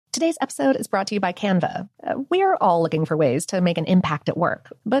Today's episode is brought to you by Canva. We're all looking for ways to make an impact at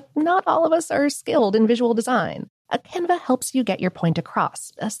work, but not all of us are skilled in visual design. Canva helps you get your point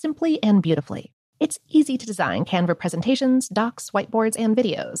across, simply and beautifully. It's easy to design Canva presentations, docs, whiteboards, and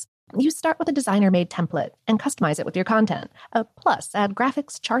videos. You start with a designer-made template and customize it with your content. Plus, add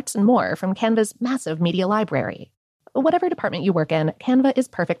graphics, charts, and more from Canva's massive media library. Whatever department you work in, Canva is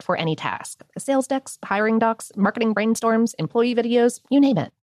perfect for any task. Sales decks, hiring docs, marketing brainstorms, employee videos, you name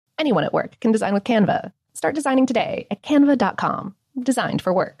it. Anyone at work can design with Canva. Start designing today at canva.com. Designed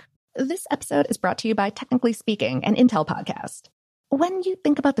for work. This episode is brought to you by Technically Speaking, an Intel podcast. When you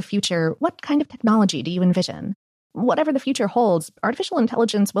think about the future, what kind of technology do you envision? Whatever the future holds, artificial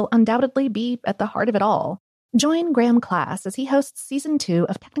intelligence will undoubtedly be at the heart of it all. Join Graham Class as he hosts Season 2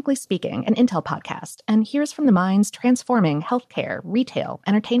 of Technically Speaking, an Intel podcast, and hears from the minds transforming healthcare, retail,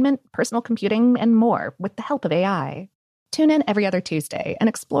 entertainment, personal computing, and more with the help of AI. Tune in every other Tuesday and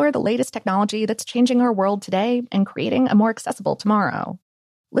explore the latest technology that's changing our world today and creating a more accessible tomorrow.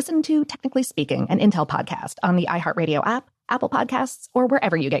 Listen to Technically Speaking, an Intel podcast on the iHeartRadio app, Apple Podcasts, or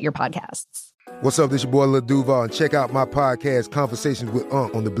wherever you get your podcasts. What's up, this your boy Lil Duval, and check out my podcast, Conversations with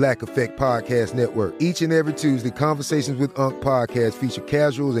Unc, on the Black Effect Podcast Network. Each and every Tuesday, Conversations with Unc podcast feature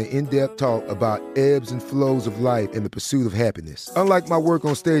casual and in-depth talk about ebbs and flows of life and the pursuit of happiness. Unlike my work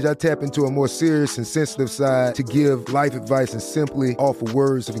on stage, I tap into a more serious and sensitive side to give life advice and simply offer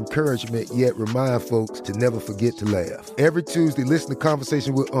words of encouragement, yet remind folks to never forget to laugh. Every Tuesday, listen to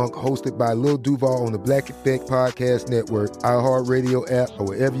Conversation with Unc, hosted by Lil Duval on the Black Effect Podcast Network, iHeartRadio app, or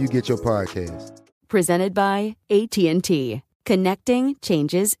wherever you get your podcasts. Presented by AT&T. Connecting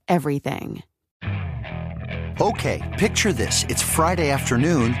changes everything. Okay, picture this. It's Friday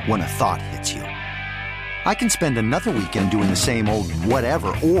afternoon when a thought hits you. I can spend another weekend doing the same old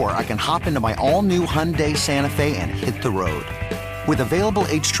whatever, or I can hop into my all-new Hyundai Santa Fe and hit the road. With available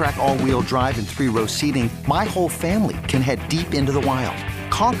H-Track all-wheel drive and 3-row seating, my whole family can head deep into the wild.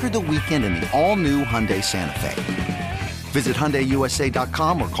 Conquer the weekend in the all-new Hyundai Santa Fe. Visit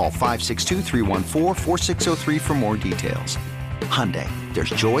HyundaiUSA.com or call 562-314-4603 for more details. Hyundai, there's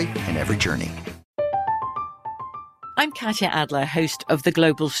joy in every journey. I'm Katya Adler, host of The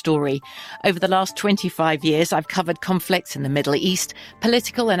Global Story. Over the last 25 years, I've covered conflicts in the Middle East,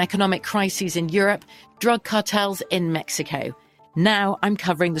 political and economic crises in Europe, drug cartels in Mexico. Now I'm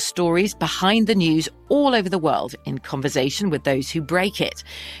covering the stories behind the news all over the world in conversation with those who break it.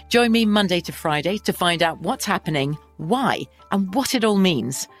 Join me Monday to Friday to find out what's happening, why, and what it all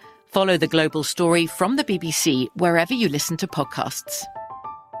means. Follow The Global Story from the BBC wherever you listen to podcasts.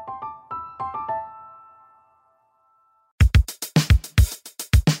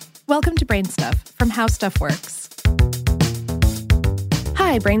 Welcome to Brain Stuff from How Stuff Works.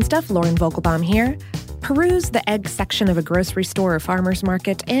 Hi, Brain Stuff, Lauren Vogelbaum here. Peruse the egg section of a grocery store or farmer's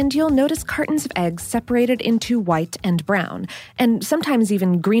market, and you'll notice cartons of eggs separated into white and brown, and sometimes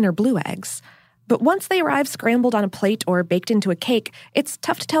even green or blue eggs. But once they arrive scrambled on a plate or baked into a cake, it's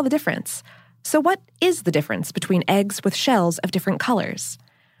tough to tell the difference. So what is the difference between eggs with shells of different colors?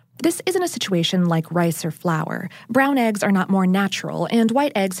 This isn't a situation like rice or flour. Brown eggs are not more natural, and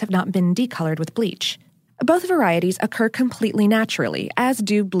white eggs have not been decolored with bleach. Both varieties occur completely naturally, as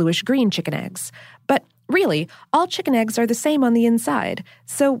do bluish-green chicken eggs. But really, all chicken eggs are the same on the inside.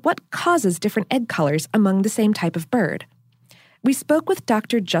 So what causes different egg colors among the same type of bird? We spoke with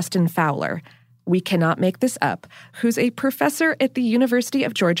Dr. Justin Fowler. We cannot make this up, who's a professor at the University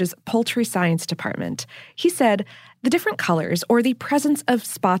of Georgia's Poultry Science Department. He said, the different colors or the presence of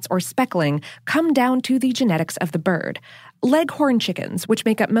spots or speckling come down to the genetics of the bird. Leghorn chickens, which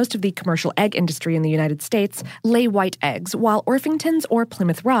make up most of the commercial egg industry in the United States, lay white eggs, while Orpingtons or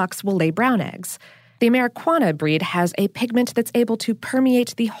Plymouth Rocks will lay brown eggs. The Americana breed has a pigment that's able to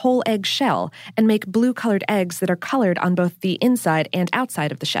permeate the whole egg shell and make blue-colored eggs that are colored on both the inside and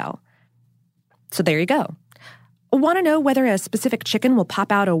outside of the shell. So there you go. Want to know whether a specific chicken will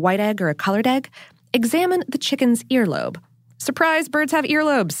pop out a white egg or a colored egg? Examine the chicken's earlobe. Surprise, birds have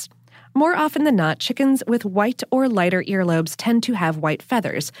earlobes! More often than not, chickens with white or lighter earlobes tend to have white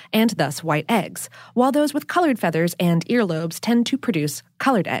feathers, and thus white eggs, while those with colored feathers and earlobes tend to produce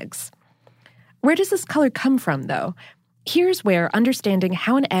colored eggs. Where does this color come from, though? Here's where understanding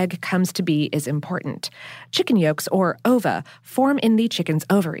how an egg comes to be is important. Chicken yolks, or ova, form in the chicken's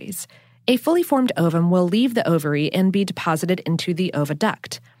ovaries. A fully formed ovum will leave the ovary and be deposited into the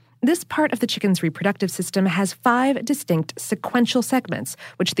oviduct. This part of the chicken's reproductive system has 5 distinct sequential segments,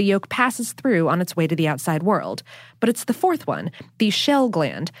 which the yolk passes through on its way to the outside world. But it's the 4th one, the shell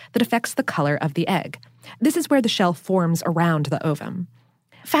gland, that affects the color of the egg. This is where the shell forms around the ovum.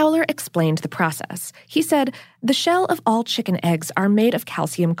 Fowler explained the process. He said, "The shell of all chicken eggs are made of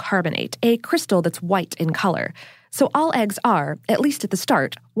calcium carbonate, a crystal that's white in color. So all eggs are, at least at the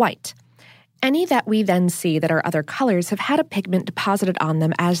start, white. Any that we then see that are other colors have had a pigment deposited on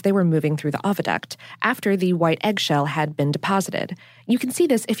them as they were moving through the oviduct, after the white eggshell had been deposited. You can see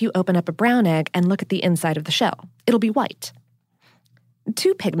this if you open up a brown egg and look at the inside of the shell. It'll be white."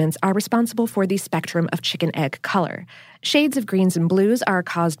 Two pigments are responsible for the spectrum of chicken egg color. Shades of greens and blues are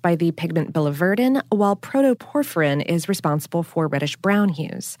caused by the pigment biliverdin, while protoporphyrin is responsible for reddish-brown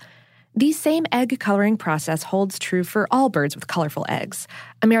hues. The same egg coloring process holds true for all birds with colorful eggs.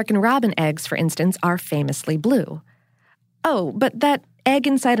 American robin eggs, for instance, are famously blue. Oh, but that egg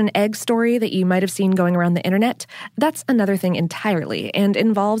inside an egg story that you might have seen going around the internet, that's another thing entirely and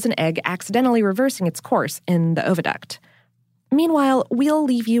involves an egg accidentally reversing its course in the oviduct. Meanwhile, we'll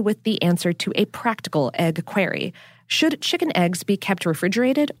leave you with the answer to a practical egg query. Should chicken eggs be kept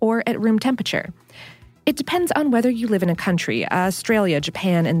refrigerated or at room temperature? It depends on whether you live in a country, Australia,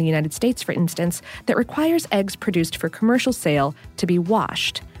 Japan, and the United States, for instance, that requires eggs produced for commercial sale to be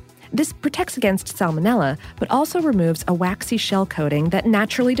washed. This protects against salmonella, but also removes a waxy shell coating that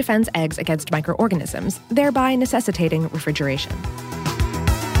naturally defends eggs against microorganisms, thereby necessitating refrigeration.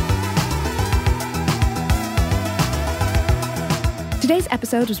 Today's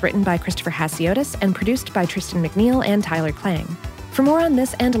episode was written by Christopher Hasiotis and produced by Tristan McNeil and Tyler Klang. For more on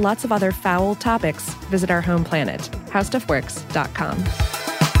this and lots of other foul topics, visit our home planet, howstuffworks.com.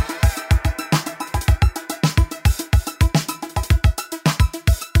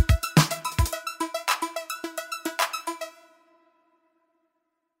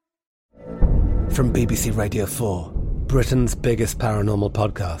 From BBC Radio 4, Britain's biggest paranormal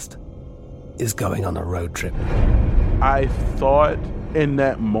podcast is going on a road trip. I thought in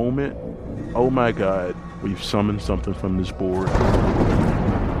that moment, oh my God, we've summoned something from this board.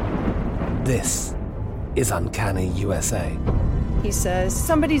 This is Uncanny USA. He says,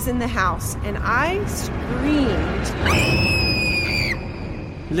 somebody's in the house, and I screamed.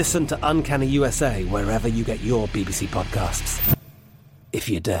 Listen to Uncanny USA wherever you get your BBC podcasts, if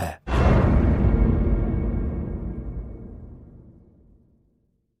you dare.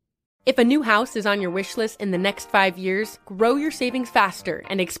 If a new house is on your wish list in the next 5 years, grow your savings faster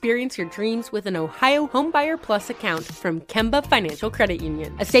and experience your dreams with an Ohio Homebuyer Plus account from Kemba Financial Credit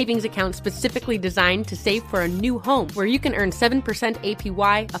Union. A savings account specifically designed to save for a new home, where you can earn 7%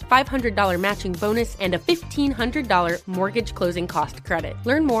 APY, a $500 matching bonus, and a $1,500 mortgage closing cost credit.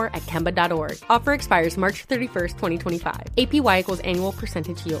 Learn more at Kemba.org. Offer expires March 31st, 2025. APY equals annual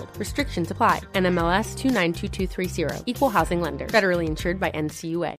percentage yield. Restrictions apply. NMLS 292230. Equal housing lender. Federally insured by NCUA.